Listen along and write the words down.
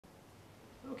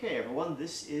Okay everyone,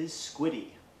 this is Squidy.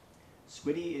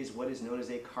 Squidy is what is known as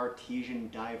a Cartesian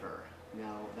diver.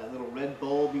 Now that little red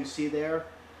bulb you see there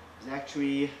is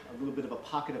actually a little bit of a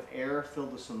pocket of air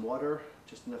filled with some water,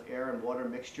 just enough air and water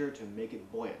mixture to make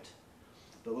it buoyant.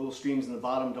 The little streams in the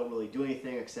bottom don't really do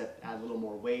anything except add a little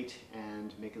more weight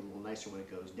and make it a little nicer when it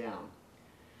goes down.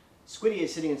 Squidy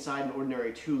is sitting inside an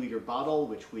ordinary 2-liter bottle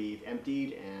which we've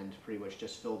emptied and pretty much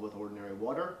just filled with ordinary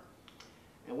water.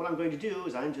 And what I'm going to do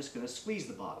is I'm just going to squeeze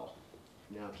the bottle.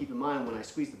 Now keep in mind, when I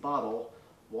squeeze the bottle,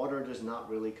 water does not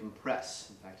really compress.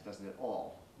 In fact, it doesn't at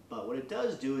all. But what it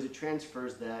does do is it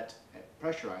transfers that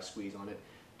pressure I squeeze on it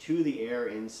to the air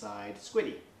inside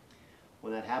Squidy.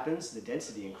 When that happens, the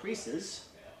density increases,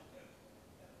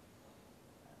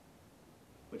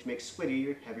 which makes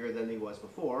Squidy heavier than he was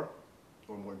before,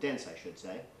 or more dense I should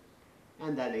say,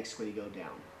 and that makes Squidy go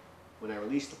down. When I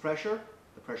release the pressure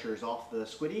is off the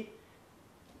Squidy,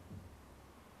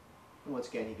 and once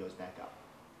again he goes back up.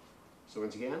 So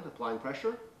once again, applying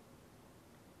pressure,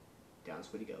 down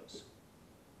Squidy goes.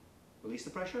 Release the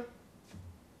pressure,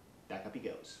 back up he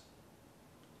goes.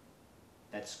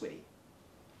 That's Squidy.